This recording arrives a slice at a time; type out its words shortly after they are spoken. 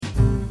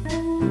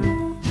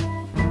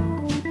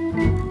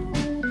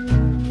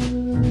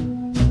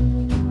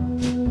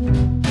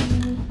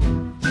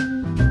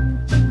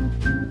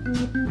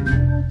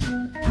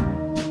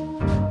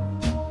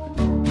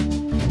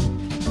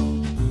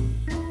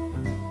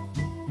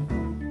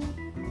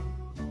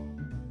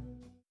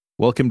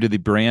Welcome to the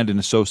Brand and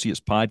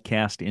Associates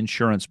podcast,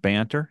 Insurance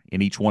Banter.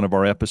 In each one of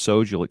our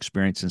episodes, you'll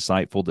experience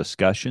insightful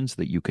discussions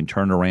that you can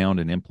turn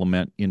around and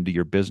implement into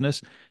your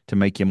business to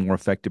make you a more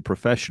effective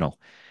professional.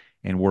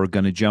 And we're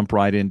going to jump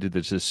right into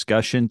the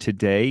discussion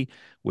today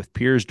with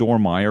Piers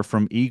Dormeyer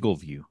from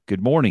EagleView.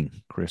 Good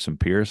morning, Chris and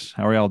Piers.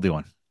 How are y'all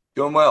doing?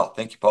 Doing well.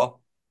 Thank you,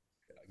 Paul.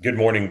 Good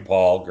morning,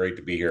 Paul. Great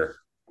to be here.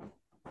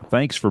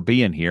 Thanks for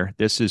being here.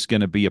 This is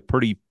going to be a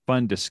pretty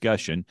fun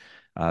discussion.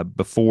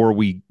 Before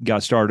we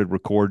got started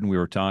recording, we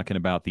were talking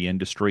about the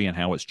industry and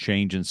how it's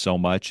changing so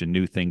much and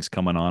new things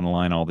coming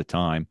online all the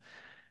time.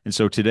 And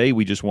so today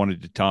we just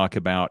wanted to talk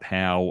about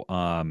how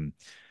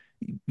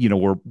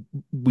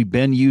we've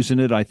been using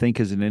it, I think,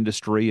 as an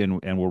industry,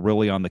 and we're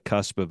really on the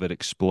cusp of it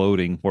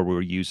exploding, where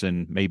we're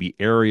using maybe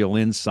aerial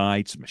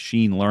insights,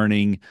 machine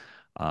learning,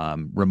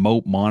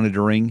 remote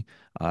monitoring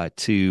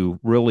to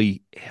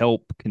really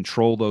help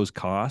control those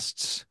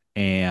costs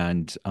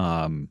and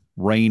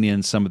rein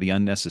in some of the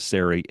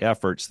unnecessary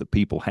efforts that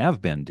people have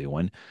been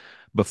doing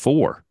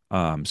before.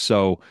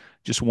 So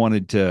just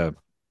wanted to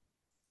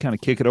kind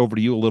of kick it over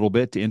to you a little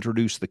bit to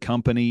introduce the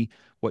company,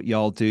 what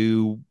y'all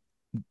do,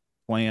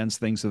 plans,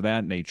 things of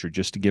that nature,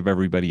 just to give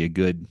everybody a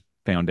good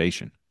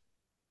foundation.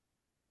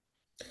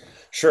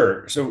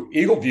 Sure. So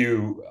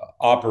EagleView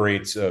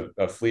operates a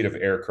fleet of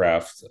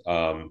aircraft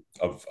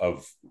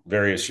of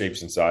various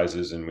shapes and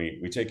sizes, and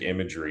we take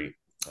imagery.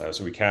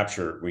 So we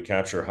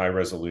capture high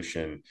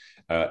resolution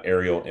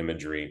aerial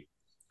imagery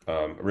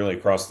really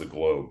across the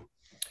globe,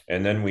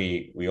 and then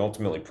we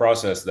ultimately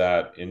process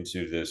that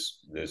into this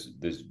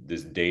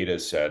data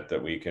set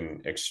that we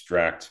can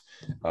extract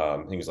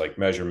things like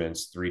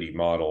measurements, 3D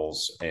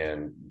models,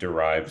 and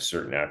derive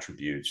certain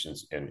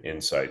attributes and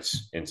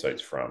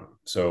insights from.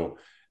 So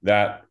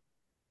that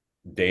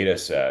data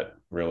set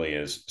really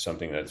is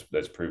something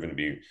that's proven to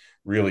be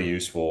really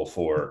useful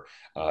for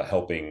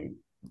helping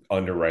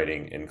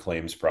underwriting and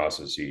claims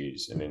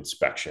processes and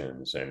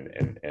inspections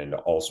and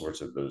all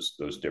sorts of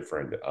those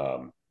different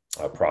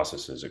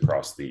processes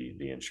across the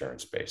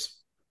insurance space.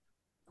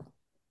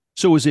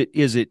 So is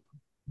it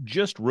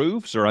just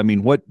roofs, or I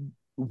mean,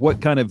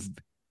 what kind of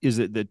is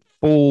it, the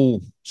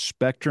full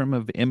spectrum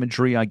of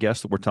imagery, I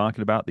guess, that we're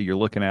talking about that you're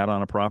looking at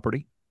on a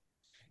property?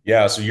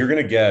 Yeah, so you're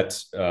going to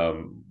get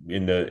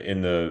in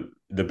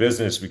the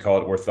business, we call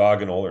it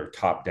orthogonal or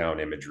top-down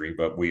imagery,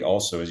 but we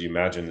also, as you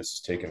imagine, this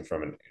is taken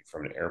from an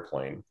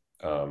airplane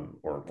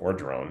or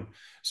drone.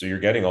 So you're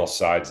getting all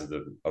sides of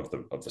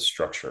the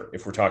structure.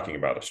 If we're talking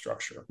about a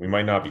structure, we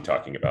might not be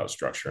talking about a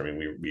structure. I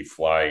mean, we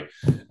fly,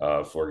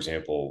 for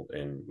example,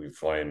 and we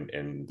fly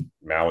in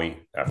Maui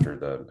after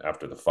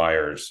the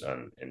fires,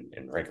 and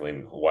frankly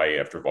in Hawaii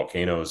after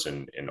volcanoes,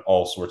 and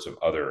all sorts of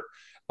other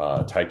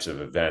types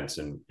of events,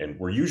 and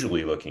we're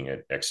usually looking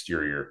at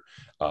exterior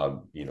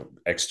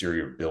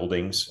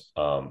buildings,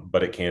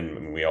 but I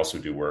mean, we also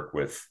do work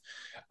with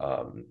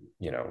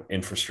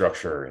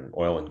infrastructure and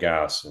oil and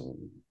gas and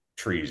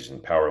trees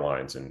and power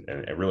lines, and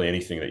really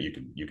anything that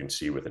you can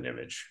see with an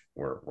image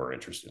we're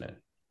interested in.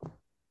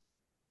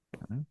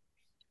 Okay.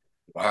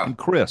 Wow. And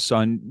Chris,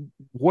 on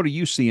what are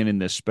you seeing in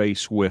this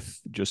space with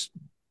just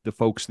the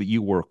folks that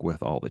you work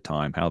with all the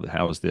time? How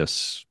has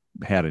this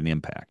had an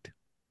impact?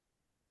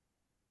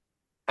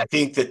 I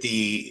think that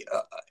the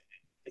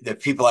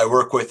people I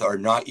work with are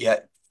not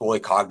yet fully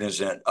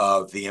cognizant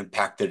of the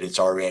impact that it's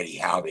already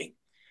having,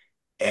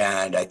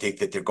 and I think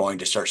that they're going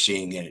to start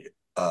seeing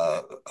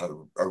a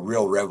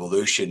real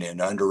revolution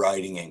in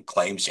underwriting and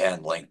claims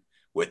handling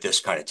with this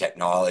kind of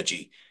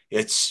technology.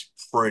 It's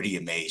pretty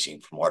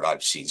amazing from what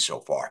I've seen so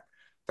far.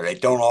 But I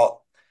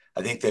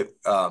think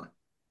that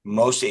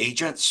most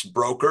agents,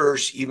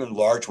 brokers, even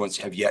large ones,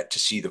 have yet to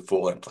see the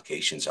full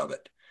implications of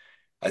it.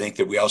 I think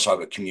that we also have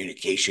a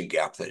communication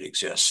gap that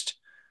exists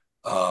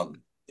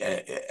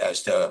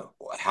as to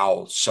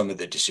how some of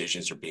the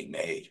decisions are being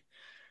made.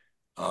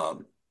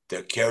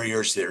 The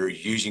carriers that are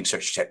using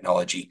such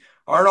technology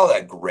aren't all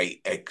that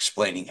great at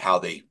explaining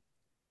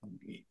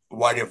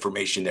what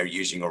information they're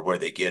using or where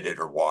they get it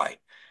or why.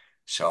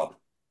 So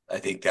I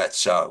think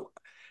we're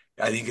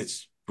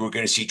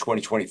going to see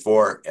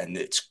 2024, and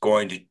it's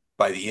going to,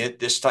 by the end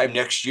this time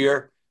next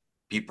year,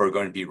 people are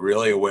going to be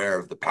really aware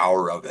of the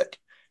power of it,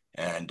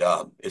 and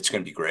it's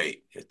going to be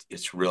great.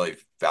 It's really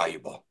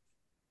valuable.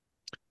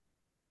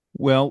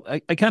 Well,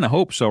 I kind of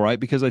hope so, right?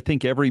 Because I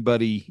think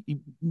everybody,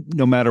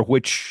 no matter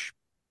which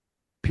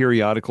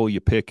periodical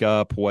you pick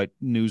up, what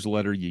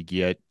newsletter you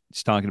get,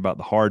 it's talking about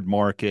the hard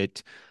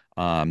market,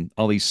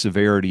 all these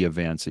severity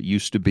events. It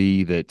used to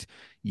be that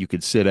you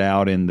could sit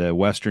out in the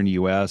Western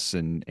U.S.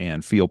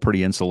 and feel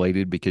pretty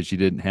insulated because you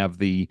didn't have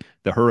the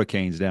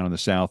hurricanes down in the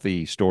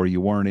Southeast, or you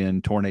weren't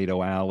in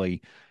Tornado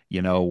Alley,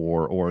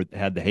 or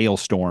had the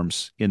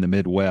hailstorms in the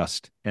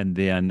Midwest. And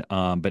then,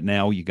 but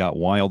now you got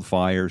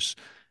wildfires.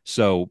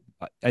 So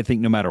I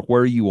think no matter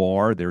where you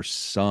are, there's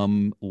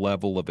some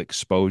level of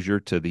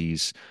exposure to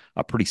these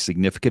pretty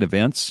significant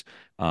events.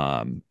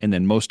 And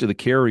then most of the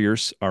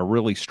carriers are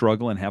really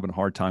struggling, having a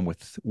hard time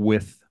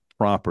with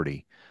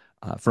property.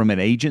 From an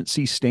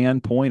agency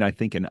standpoint, I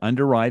think in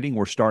underwriting,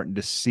 we're starting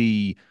to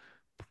see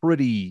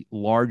pretty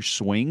large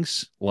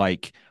swings.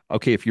 Like,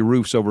 okay, if your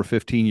roof's over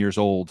 15 years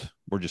old,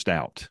 we're just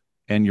out.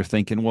 And you're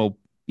thinking, well,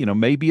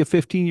 maybe a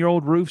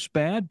 15-year-old roof's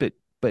bad,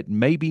 but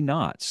maybe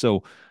not.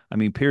 So, I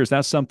mean, Piers,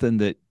 that's something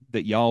that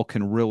y'all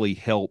can really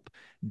help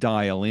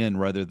dial in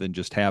rather than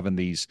just having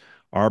these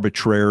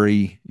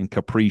arbitrary and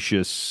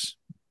capricious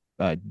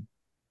uh,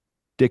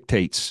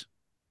 dictates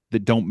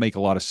that don't make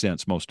a lot of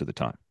sense most of the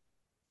time.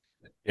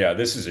 Yeah,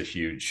 this is a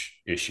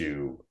huge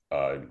issue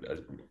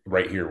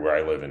right here where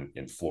I live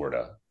in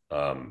Florida.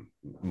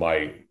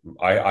 My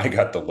I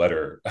got the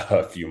letter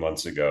a few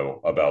months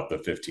ago about the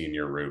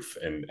 15-year roof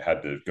and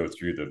had to go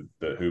through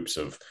the hoops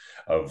of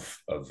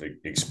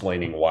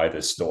explaining why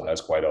this still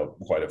has quite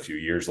a few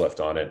years left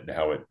on it, and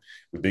how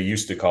they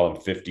used to call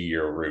them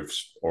 50-year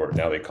roofs, or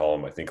now they call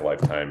them, I think,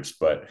 lifetimes.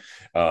 But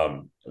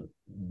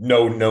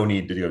no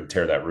need to go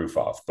tear that roof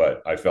off.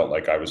 But I felt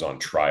like I was on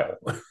trial,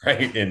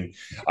 right? And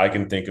I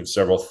can think of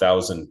several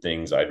thousand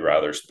things I'd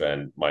rather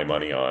spend my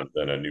money on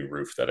than a new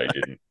roof that I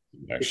didn't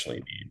actually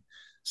need.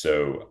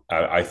 So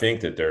I think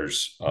that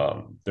there's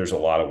a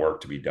lot of work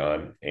to be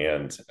done,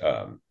 and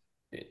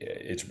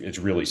it's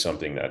really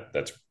something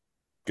that's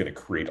going to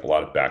create a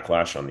lot of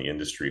backlash on the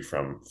industry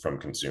from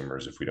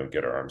consumers if we don't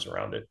get our arms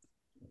around it.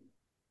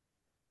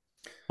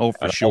 Oh,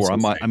 for sure.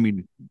 I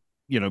mean,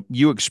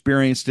 you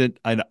experienced it.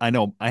 I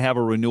know I have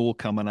a renewal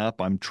coming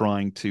up. I'm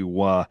trying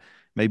to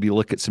maybe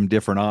look at some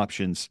different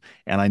options,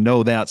 and I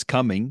know that's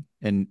coming.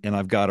 And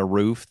I've got a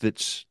roof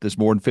that's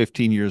more than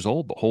 15 years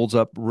old, but holds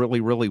up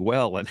really, really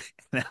well. And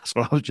that's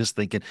what I was just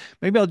thinking.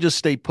 Maybe I'll just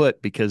stay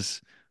put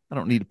because I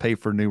don't need to pay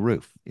for a new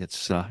roof.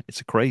 It's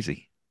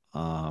crazy.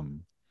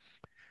 And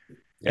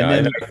Yeah,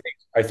 and then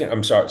I think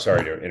I'm sorry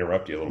to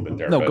interrupt you a little bit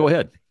there, no, go but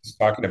ahead.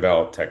 talking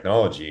about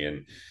technology,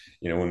 and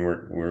when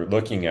we're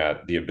looking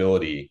at the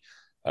ability,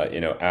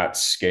 at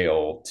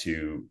scale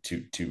to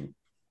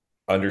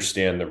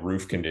understand the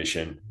roof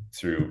condition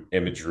through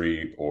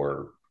imagery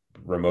or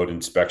remote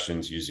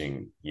inspections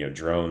using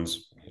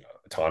drones,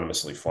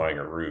 autonomously flying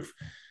a roof,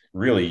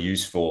 really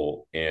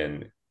useful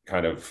in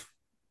kind of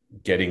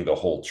getting the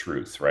whole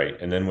truth,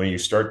 right? And then when you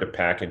start to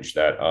package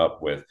that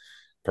up with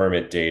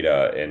permit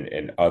data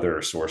and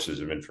other sources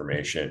of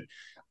information,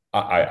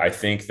 I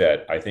think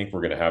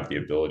we're going to have the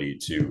ability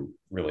to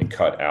really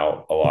cut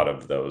out a lot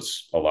of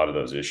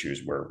those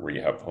issues where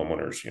you have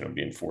homeowners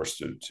being forced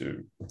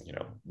to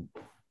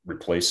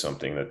replace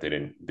something that they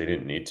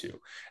didn't need to.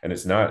 And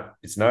it's not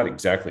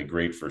exactly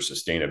great for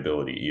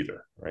sustainability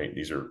either, right?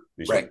 These are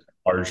Right.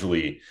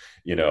 largely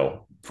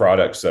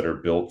products that are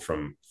built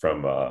from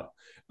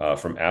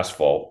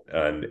asphalt,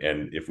 and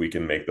if we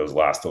can make those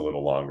last a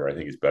little longer, I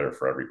think it's better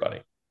for everybody.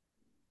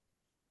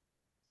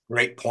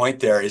 Great point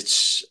there.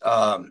 It's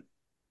I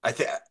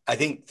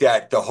think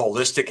that the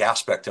holistic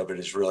aspect of it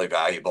is really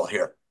valuable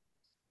here.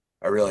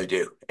 I really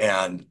do.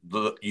 And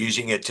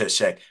using it to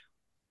say,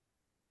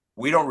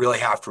 we don't really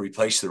have to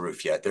replace the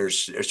roof yet.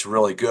 It's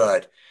really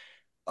good.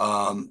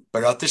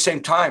 But at the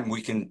same time,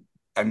 we can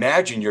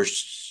imagine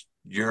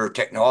your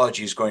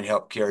technology is going to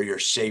help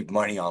carriers save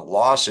money on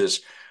losses,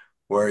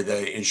 where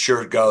the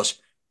insured goes,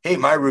 hey,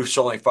 my roof's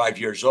only 5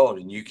 years old,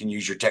 and you can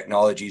use your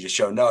technology to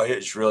show, no,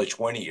 it's really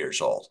 20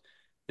 years old.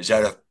 Is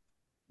that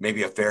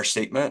maybe a fair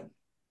statement?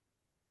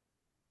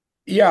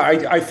 Yeah,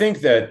 I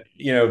think that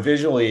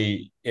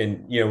visually,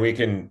 and we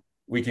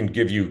can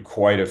give you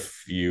quite a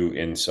few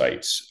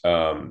insights,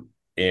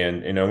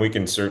 and we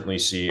can certainly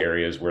see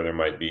areas where there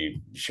might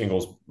be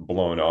shingles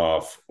blown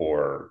off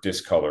or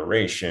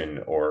discoloration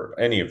or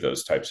any of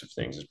those types of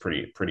things. Is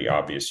pretty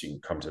obvious. You can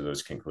come to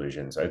those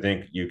conclusions. I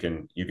think you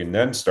can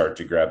then start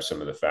to grab some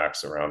of the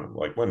facts around,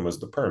 like, when was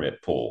the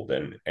permit pulled,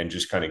 and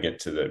just kind of get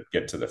to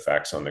the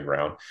facts on the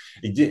ground.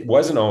 It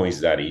wasn't always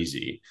that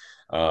easy.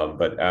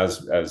 But as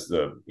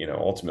the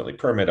ultimately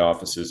permit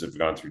offices have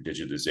gone through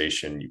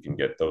digitization, you can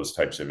get those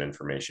types of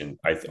information.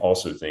 I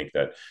also think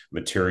that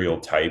material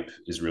type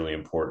is really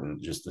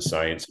important. Just the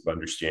science of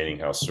understanding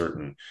how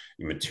certain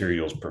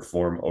materials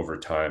perform over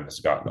time has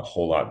gotten a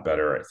whole lot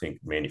better. I think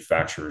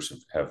manufacturers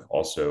have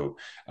also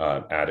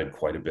added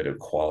quite a bit of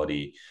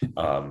quality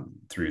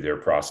through their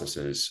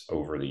processes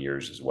over the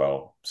years as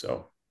well.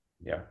 So,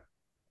 yeah.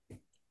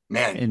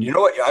 Man, And you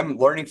know what I'm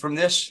learning from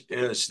this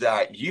is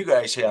that you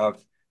guys have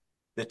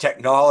the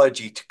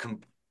technology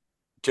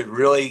to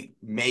really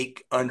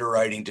make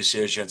underwriting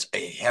decisions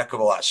a heck of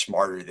a lot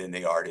smarter than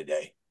they are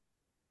today.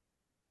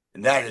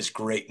 And that is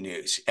great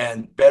news,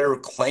 and better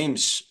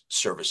claims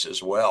service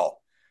as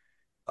well.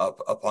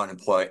 Upon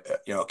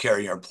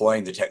carrier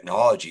employing the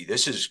technology,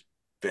 this is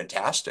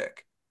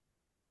fantastic.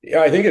 Yeah,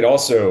 I think it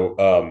also,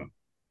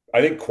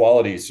 I think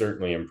quality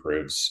certainly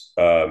improves.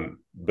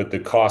 but the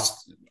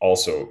cost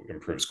also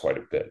improves quite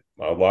a bit.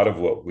 A lot of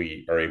what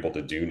we are able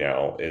to do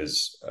now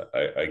is,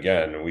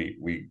 again,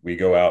 we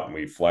go out and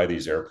we fly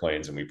these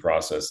airplanes and we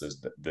process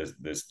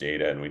this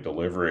data and we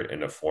deliver it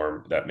in a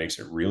form that makes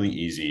it really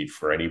easy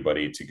for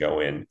anybody to go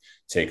in,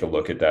 take a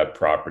look at that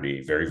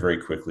property very, very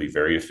quickly,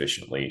 very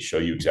efficiently, show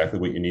you exactly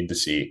what you need to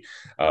see,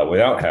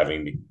 without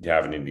having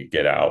to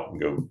get out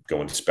and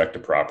go inspect a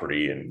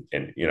property. And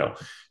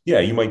yeah,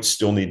 you might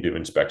still need to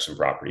inspect some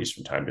properties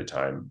from time to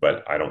time,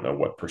 but I don't know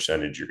what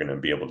percentage you're going to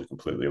be able to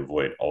completely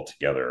avoid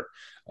altogether.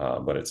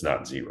 But it's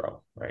not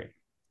zero, right?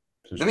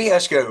 Let me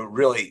ask you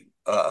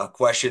a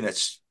question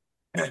that's,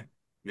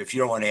 if you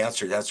don't want to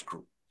answer, that's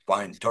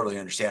fine. Totally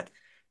understand.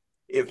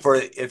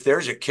 If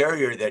there's a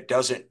carrier that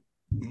doesn't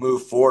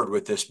move forward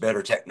with this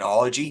better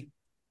technology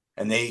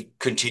and they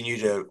continue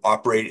to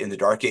operate in the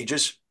dark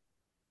ages,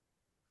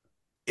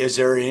 is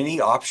there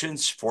any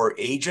options for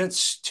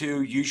agents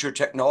to use your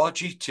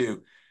technology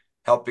to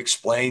help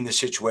explain the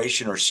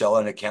situation or sell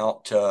an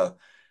account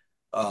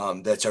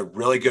that's a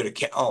really good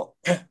account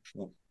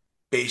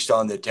based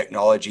on the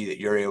technology that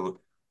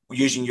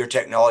using your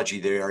technology,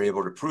 they are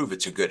able to prove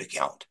it's a good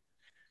account?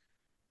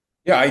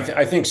 Yeah,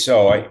 I think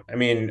so.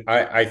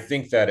 I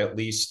think that at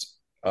least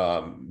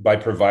by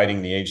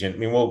providing the agent,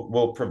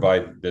 we'll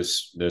provide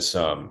this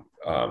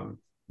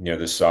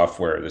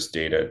software, this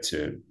data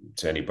to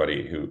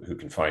anybody who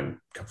can find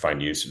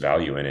use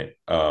value in it,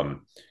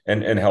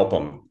 and help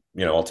them,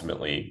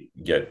 ultimately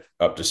get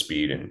up to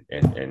speed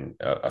and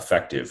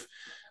effective.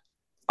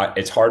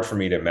 It's hard for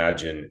me to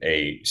imagine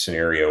a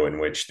scenario in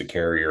which the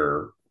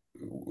carrier,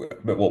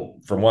 but well,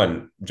 for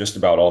one, just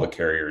about all the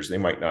carriers, they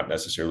might not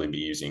necessarily be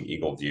using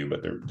EagleView,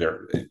 but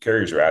their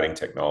carriers are adding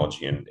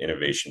technology and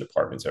innovation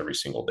departments every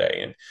single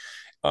day.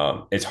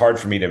 And it's hard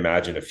for me to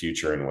imagine a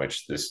future in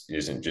which this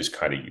isn't just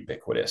kind of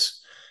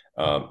ubiquitous.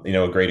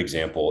 A great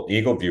example,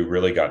 EagleView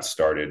really got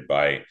started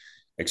by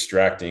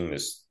extracting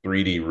this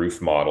 3D roof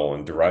model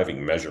and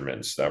deriving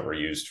measurements that were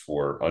used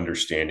for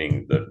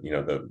understanding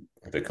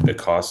the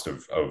cost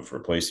of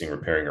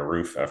repairing a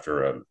roof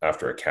after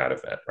a cat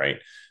event, right?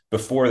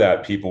 Before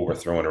that, people were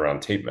throwing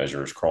around tape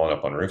measures, crawling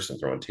up on roofs and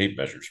throwing tape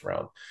measures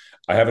around.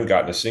 I haven't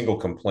gotten a single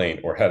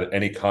complaint or had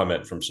any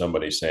comment from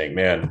somebody saying,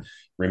 man,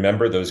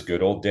 remember those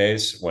good old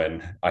days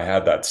when I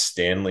had that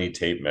Stanley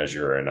tape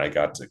measure and I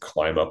got to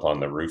climb up on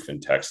the roof in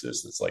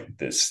Texas that's like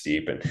this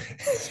steep and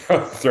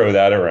throw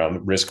that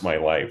around, risk my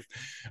life.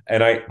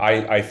 And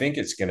I think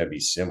it's going to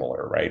be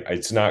similar, right?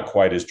 It's not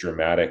quite as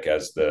dramatic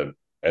as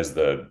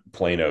the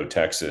Plano,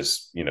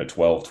 Texas,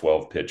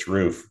 12 pitch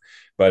roof,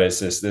 but it's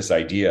this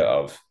idea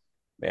of,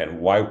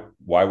 man, why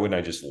wouldn't I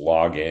just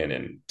log in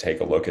and take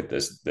a look at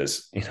this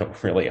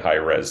really high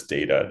res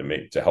data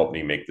to help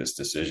me make this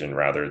decision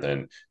rather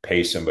than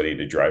pay somebody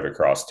to drive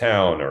across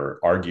town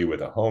or argue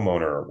with a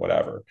homeowner or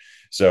whatever.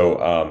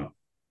 So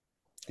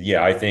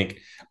yeah, I think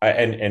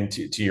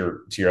to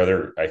your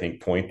other, I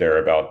think, point there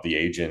about the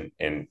agent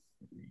and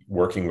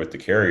working with the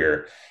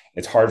carrier,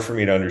 it's hard for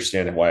me to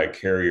understand why a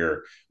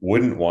carrier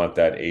wouldn't want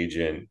that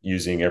agent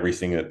using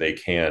everything that they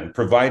can,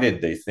 provided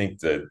they think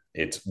that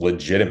it's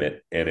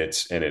legitimate and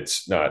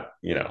it's not,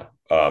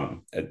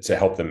 to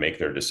help them make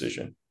their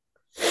decision.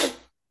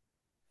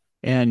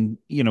 And,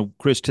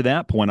 Chris, to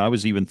that point, I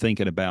was even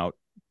thinking about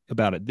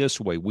it this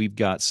way. We've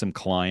got some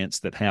clients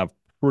that have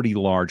pretty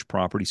large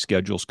property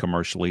schedules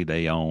commercially.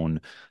 They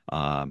own,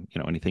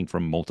 anything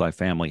from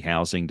multifamily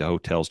housing to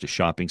hotels to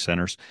shopping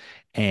centers.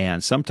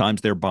 And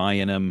sometimes they're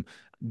buying them,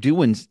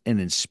 doing an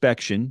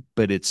inspection,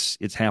 but it's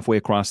halfway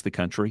across the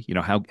country.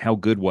 How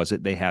good was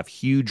it? They have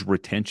huge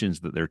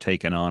retentions that they're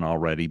taking on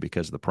already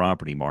because of the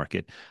property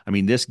market. I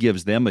mean, this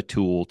gives them a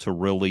tool to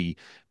really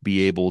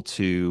be able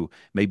to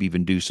maybe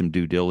even do some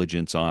due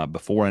diligence on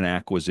before an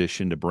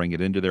acquisition to bring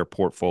it into their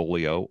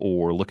portfolio,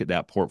 or look at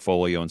that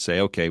portfolio and say,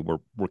 okay, we're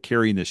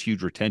carrying this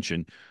huge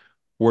retention.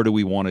 Where do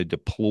we want to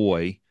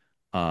deploy,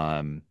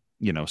 some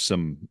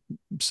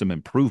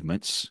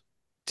improvements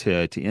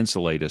to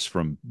insulate us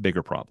from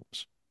bigger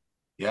problems?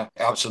 Yeah,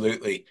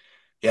 absolutely.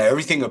 Yeah,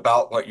 everything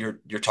about what you're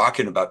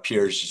talking about,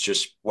 Piers, is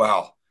just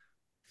wow.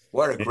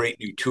 What a great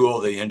new tool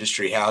the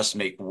industry has to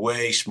make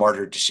way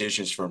smarter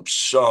decisions from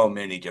so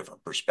many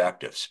different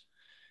perspectives.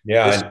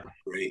 This is Yeah,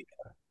 great.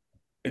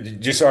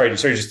 and just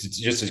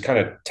to kind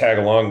of tag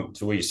along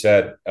to what you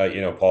said,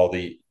 Paul,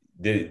 the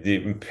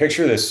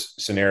picture this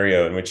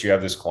scenario in which you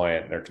have this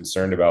client and they're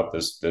concerned about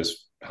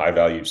this high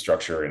value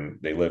structure and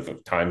they live a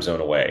time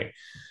zone away.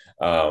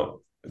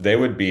 They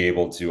would be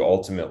able to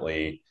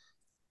ultimately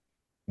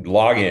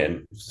log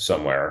in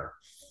somewhere,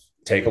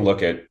 take a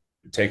look at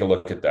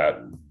that,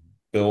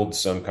 build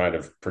some kind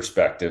of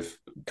perspective,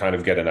 kind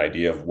of get an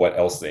idea of what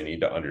else they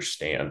need to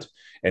understand.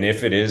 And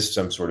if it is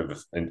some sort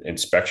of an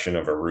inspection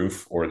of a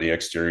roof or the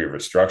exterior of a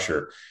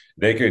structure,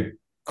 they could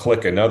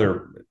click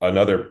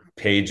another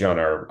page on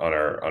our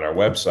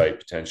website,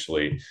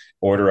 potentially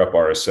order up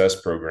our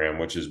assess program,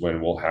 which is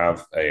when we'll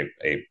have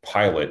a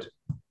pilot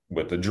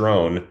with a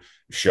drone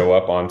show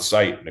up on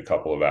site in a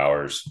couple of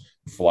hours,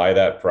 fly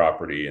that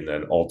property, and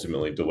then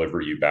ultimately deliver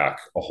you back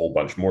a whole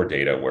bunch more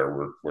data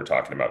where we're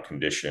talking about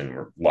condition,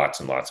 we're lots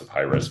and lots of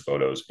high res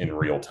photos in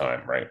real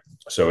time, right?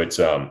 So it's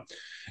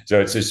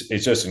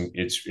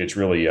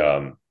really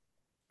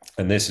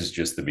and this is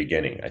just the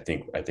beginning. I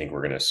think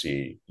we're going to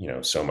see,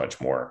 so much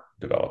more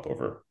develop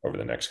over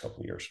the next couple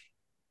of years.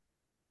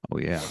 Oh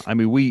yeah. I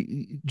mean,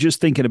 we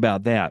just thinking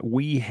about that.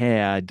 We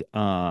had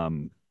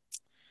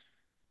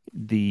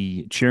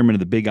the chairman of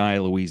the Big Eye,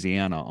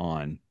 Louisiana,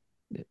 on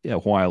a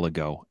while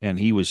ago, and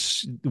he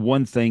was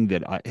one thing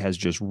that has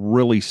just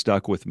really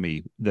stuck with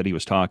me that he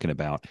was talking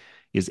about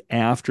is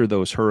after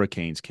those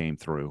hurricanes came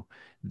through,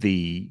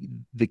 the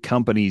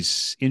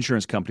companies,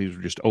 insurance companies,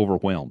 were just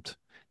overwhelmed.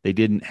 They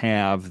didn't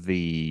have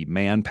the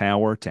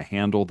manpower to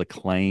handle the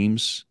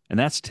claims, and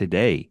that's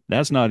today.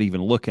 That's not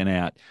even looking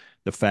at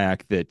the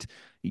fact that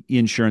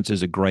insurance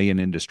is a gray in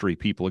industry.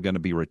 People are going to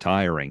be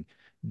retiring.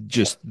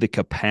 Just the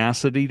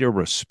capacity to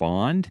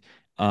respond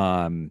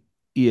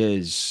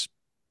is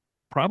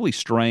probably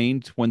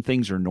strained when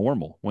things are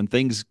normal. When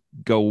things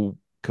go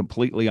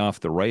completely off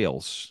the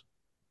rails,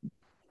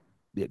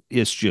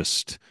 it's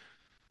just,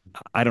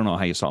 I don't know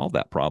how you solve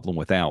that problem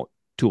without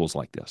tools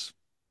like this.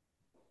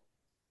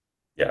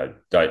 Yeah,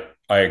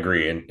 I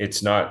agree, and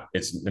it's not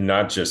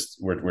just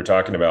we're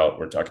talking about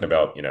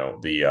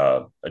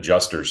the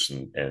adjusters,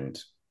 and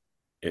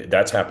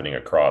that's happening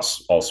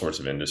across all sorts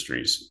of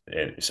industries,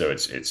 and so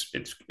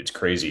it's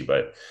crazy,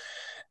 but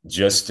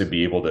just to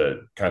be able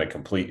to kind of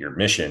complete your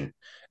mission,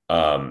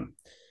 um,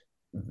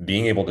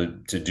 being able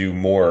to do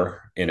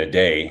more in a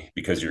day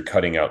because you're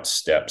cutting out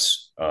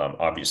steps,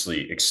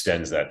 obviously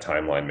extends that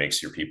timeline,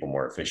 makes your people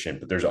more efficient.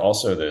 But there's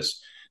also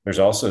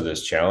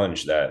this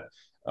challenge that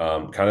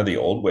kind of the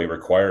old way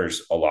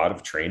requires a lot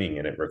of training,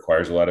 and it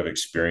requires a lot of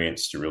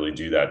experience to really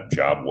do that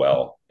job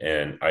well.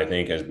 And I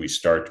think as we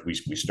start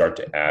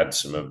to add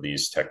some of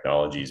these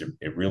technologies,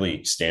 it really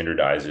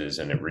standardizes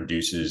and it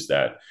reduces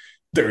that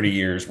 30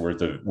 years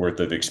worth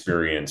of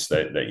experience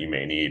that you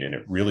may need, and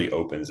it really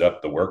opens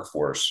up the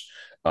workforce,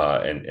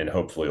 and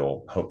hopefully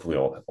will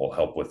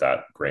help with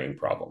that graying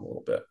problem a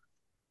little bit.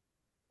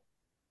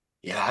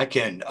 Yeah, I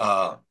can,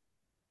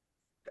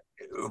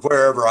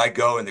 wherever I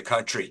go in the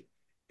country,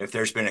 if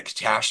there's been a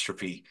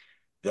catastrophe,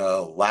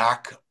 the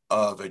lack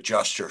of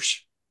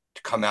adjusters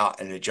to come out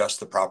and adjust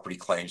the property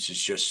claims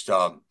is just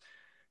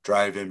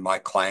driving my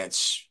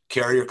clients,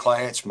 carrier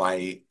clients,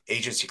 my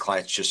agency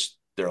clients, just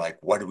they're like,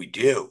 what do we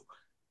do?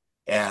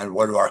 And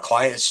what do our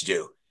clients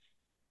do?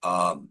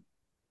 Um,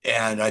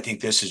 and I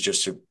think this is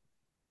just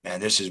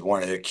this is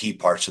one of the key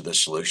parts of the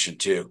solution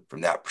too,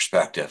 from that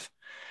perspective.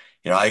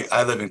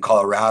 I live in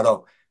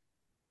Colorado.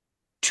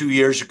 2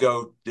 years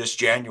ago, this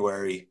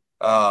January,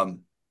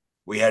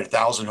 we had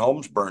 1,000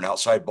 homes burn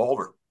outside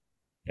Boulder.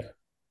 Yeah.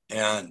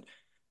 And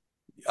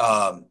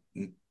um,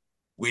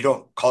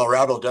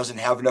 Colorado doesn't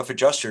have enough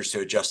adjusters to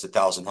adjust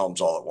 1,000 homes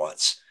all at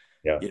once,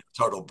 Yeah.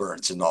 total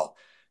burns and all.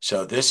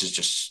 So this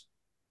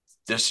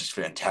is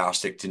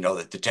fantastic to know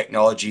that the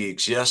technology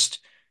exists,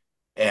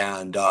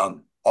 and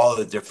all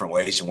the different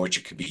ways in which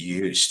it can be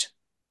used.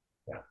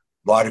 Yeah.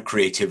 A lot of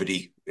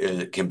creativity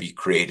can be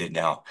created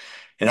now.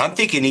 And I'm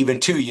thinking even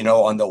too,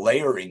 on the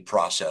layering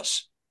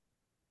process,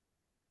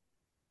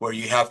 where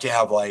you have to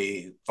have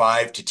like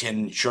 5 to 10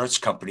 insurance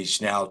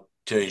companies now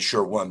to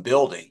insure one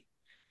building.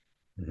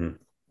 Mm-hmm.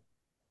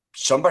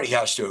 Somebody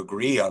has to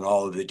agree on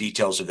all of the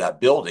details of that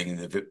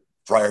building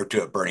prior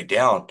to it burning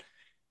down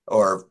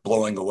or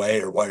blowing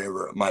away or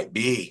whatever it might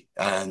be.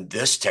 And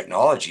this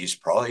technology is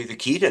probably the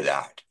key to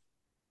that.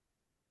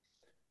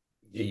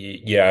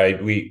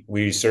 Yeah,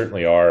 we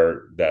certainly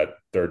are that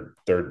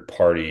third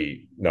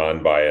party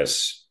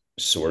non-bias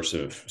source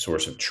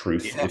of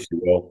truth, Yeah. if you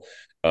will.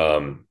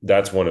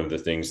 That's one of the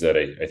things that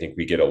I think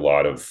we get a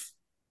lot of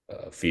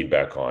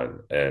feedback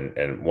on,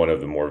 and one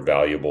of the more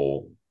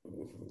valuable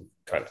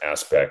kind of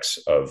aspects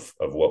of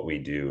what we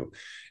do.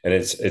 And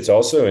it's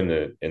also in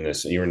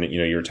this,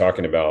 you're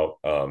talking about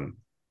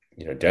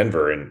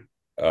Denver and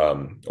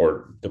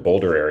or the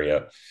Boulder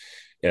area.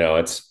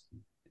 It's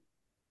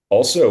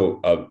also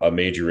a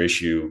major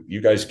issue.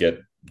 You guys get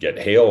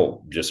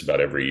hail just about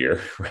every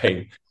year,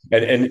 right?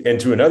 And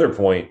to another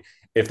point,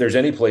 if there's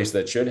any place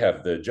that should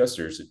have the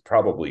adjusters, it's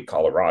probably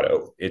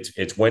Colorado.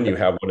 It's when you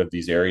have one of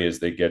these areas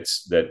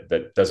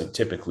that doesn't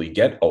typically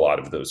get a lot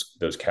of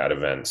those cat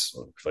events,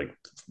 like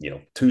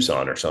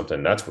Tucson or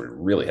something. That's where you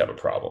really have a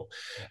problem.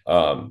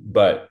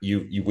 But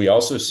we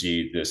also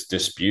see this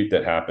dispute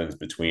that happens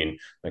between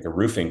like a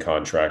roofing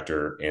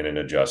contractor and an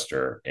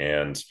adjuster,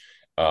 and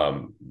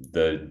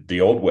the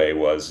old way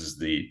is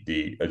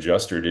the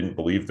adjuster didn't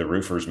believe the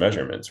roofer's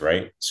measurements,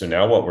 right? So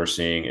now what we're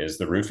seeing is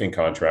the roofing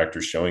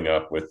contractor showing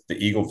up with the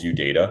EagleView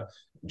data,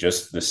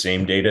 just the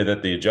same data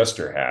that the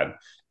adjuster had,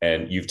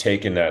 and you've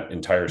taken that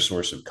entire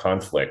source of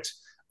conflict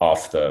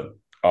off the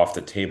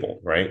table,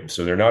 right?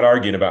 So they're not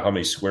arguing about how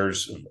many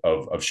squares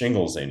of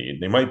shingles they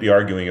need. They might be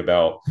arguing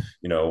about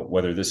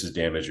whether this is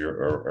damaged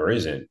or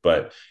isn't,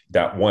 but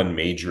that one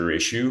major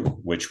issue,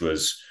 which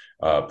was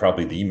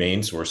probably the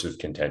main source of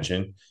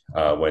contention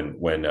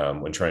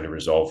when trying to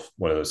resolve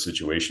one of those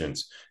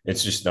situations.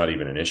 It's just not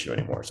even an issue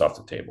anymore. It's off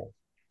the table.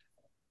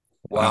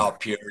 Wow,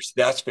 Piers,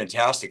 that's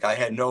fantastic. I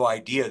had no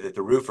idea that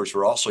the roofers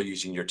were also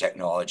using your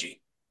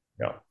technology.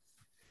 Yeah.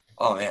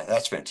 Oh man,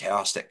 that's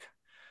fantastic.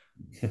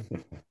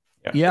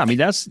 Yeah. Yeah, I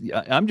mean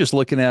I'm just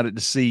looking at it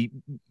to see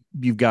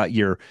you've got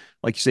your,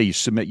 like you say, you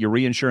submit your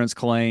reinsurance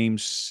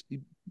claims.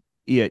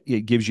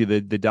 It gives you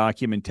the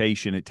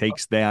documentation. It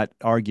takes that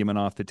argument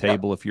off the Yeah.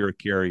 table if you're a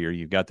carrier.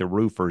 You've got the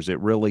roofers. It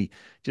really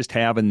just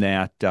having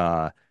that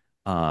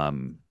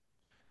um,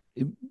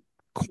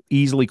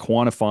 easily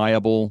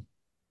quantifiable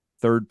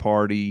third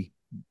party,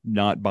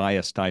 not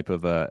biased type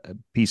of a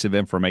piece of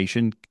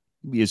information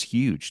is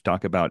huge.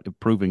 Talk about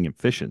improving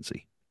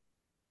efficiency.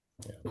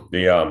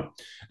 The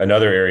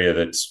another area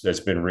that's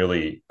been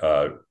really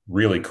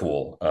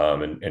cool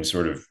and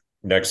sort of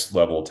next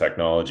level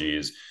technology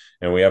is,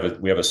 and we have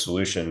a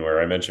solution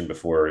where I mentioned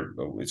before,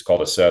 it's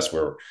called Assess,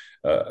 where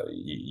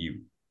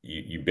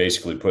you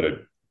basically put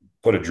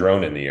a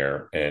drone in the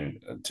air,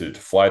 and to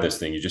fly this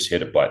thing you just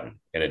hit a button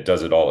and it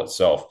does it all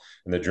itself,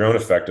 and the drone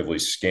effectively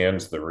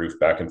scans the roof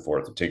back and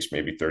forth. It takes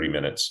maybe 30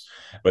 minutes,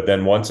 but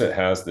then once it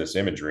has this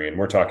imagery, and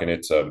we're talking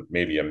it's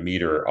maybe a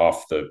meter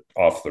off the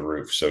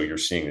roof, so you're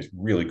seeing this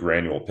really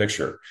granular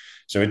picture.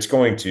 So it's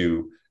going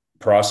to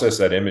process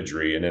that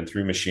imagery, and then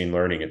through machine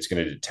learning it's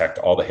going to detect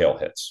all the hail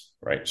hits,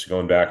 right? So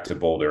going back to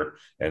Boulder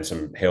and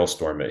some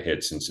hailstorm that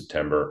hits in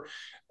September,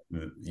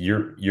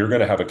 you're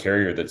going to have a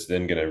carrier that's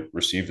then going to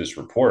receive this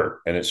report,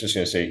 and it's just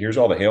going to say, here's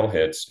all the hail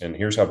hits and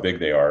here's how big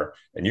they are,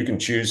 and you can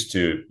choose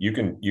to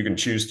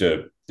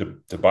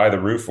buy the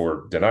roof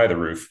or deny the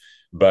roof,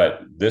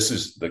 but this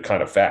is the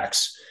kind of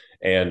facts.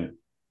 And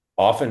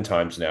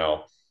oftentimes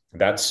now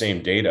that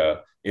same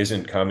data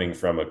isn't coming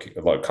from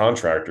a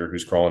contractor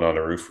who's crawling on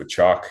a roof with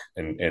chalk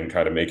and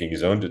kind of making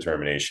his own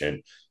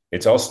determination.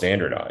 It's all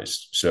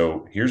standardized.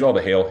 So here's all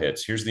the hail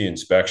hits, here's the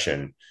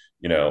inspection,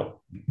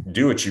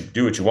 do what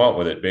you want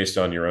with it based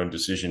on your own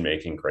decision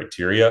making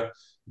criteria,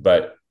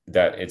 but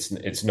that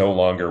it's no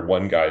longer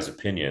one guy's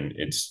opinion.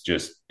 It's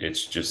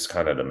just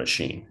kind of the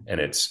machine, and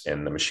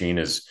the machine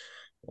is,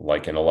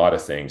 like in a lot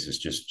of things, is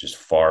just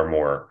far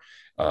more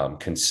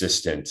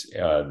consistent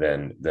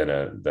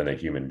than a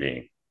human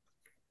being.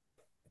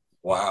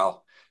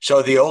 Wow.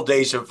 So the old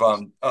days of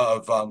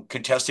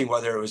contesting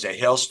whether it was a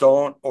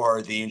hailstone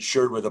or the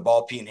insured with a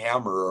ball peen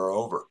hammer are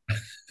over.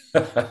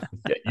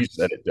 Yeah, you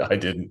said it. I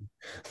didn't.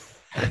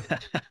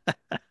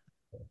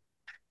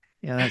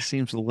 Yeah, that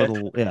seems a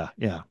little. Yeah,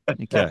 yeah.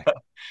 Okay.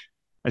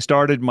 I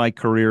started my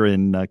career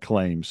in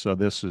claims, so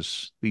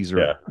these are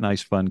Yeah.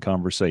 nice, fun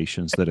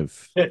conversations that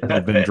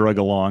have been drug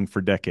along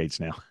for decades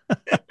now.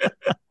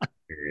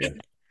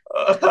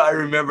 I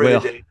remember the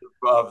Well, days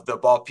of the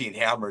ball peen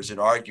hammers and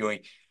arguing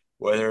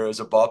whether it was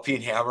a ball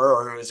peen hammer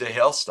or it was a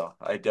hailstone.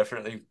 I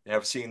definitely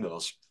have seen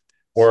those.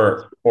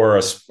 Or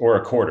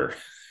a quarter.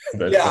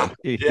 Yeah, yeah,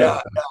 yeah,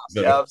 yeah,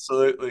 So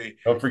absolutely.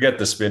 don't forget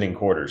the spinning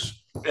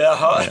quarters.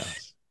 Yeah.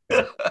 yes.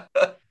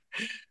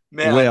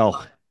 Man,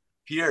 Well,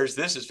 Piers,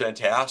 this is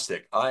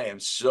fantastic. I am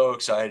so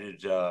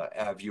excited to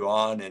have you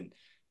on and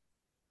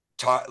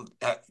talk,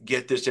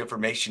 get this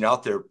information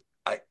out there.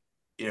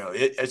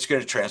 It's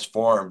going to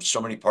transform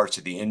so many parts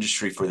of the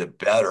industry for the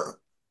better,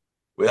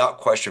 without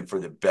question, for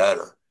the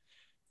better.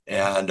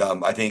 And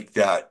I think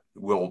that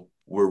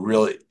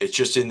it's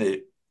just in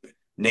the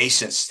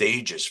nascent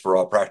stages for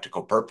all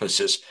practical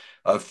purposes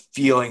of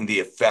feeling the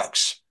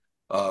effects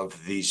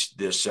of this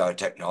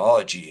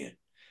technology.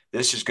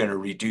 This is going to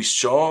reduce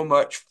so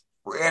much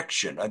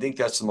friction. I think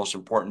that's the most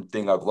important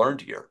thing I've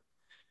learned here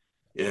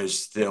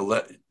is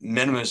the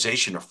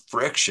minimization of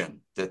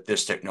friction that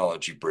this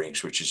technology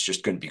brings, which is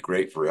just going to be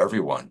great for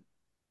everyone.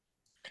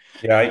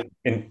 Yeah,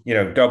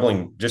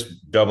 doubling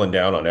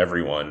down on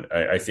everyone.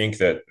 I think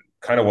that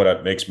kind of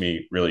what makes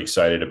me really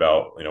excited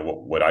about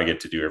what I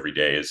get to do every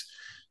day is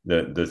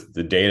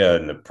the data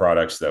and the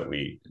products that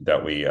we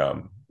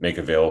make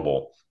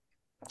available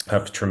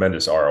have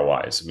tremendous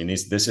ROIs. I mean,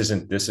 this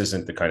isn't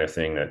the kind of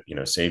thing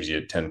that saves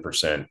you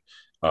 10%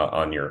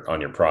 on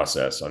your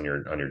process, on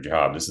your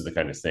job. This is the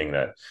kind of thing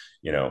that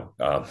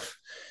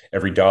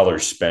every dollar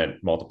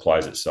spent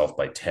multiplies itself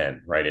by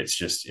 10, right? It's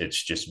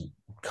just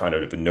kind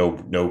of a no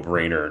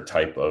brainer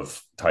type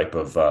of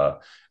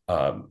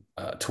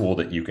tool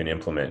that you can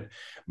implement.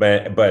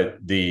 But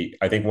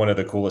I think one of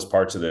the coolest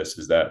parts of this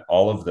is that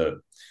all of the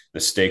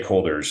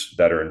stakeholders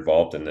that are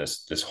involved in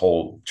this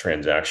whole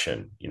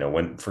transaction,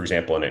 when, for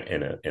example,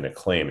 in a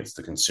claim, it's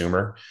the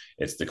consumer,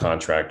 it's the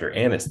contractor,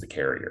 and it's the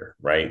carrier,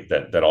 right?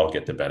 That all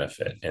get the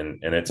benefit.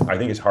 And I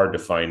think it's hard to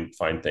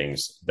find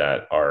things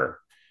that are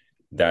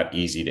that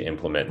easy to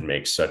implement and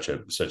make such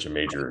a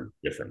major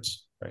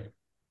difference, right?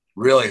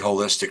 Really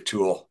holistic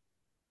tool.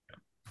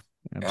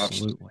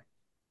 absolutely.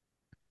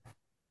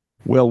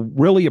 Well,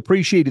 really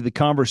appreciated the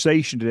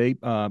conversation today.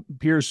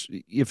 Piers,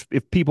 if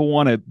people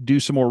want to do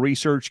some more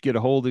research, get a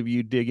hold of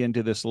you, dig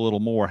into this a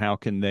little more, how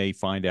can they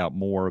find out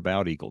more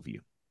about EagleView?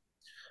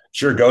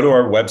 Sure. Go to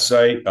our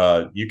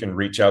website. You can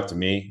reach out to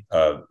me.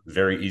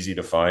 Very easy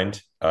to find.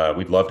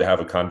 We'd love to have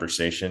a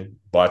conversation.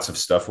 Lots of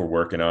stuff we're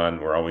working on.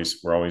 We're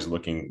always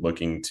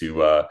looking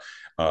to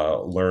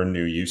learn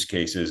new use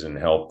cases and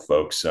help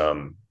folks,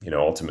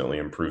 ultimately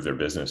improve their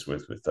business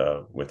with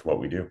what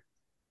we do.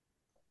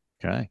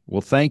 Okay.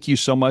 Well, thank you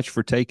so much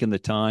for taking the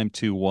time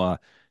to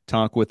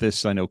talk with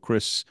us. I know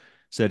Chris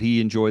said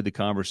he enjoyed the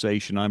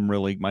conversation. I'm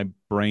really my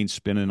brain's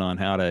spinning on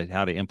how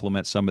to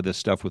implement some of this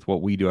stuff with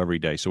what we do every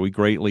day. So we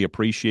greatly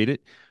appreciate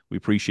it. We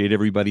appreciate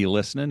everybody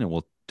listening, and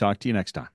we'll talk to you next time.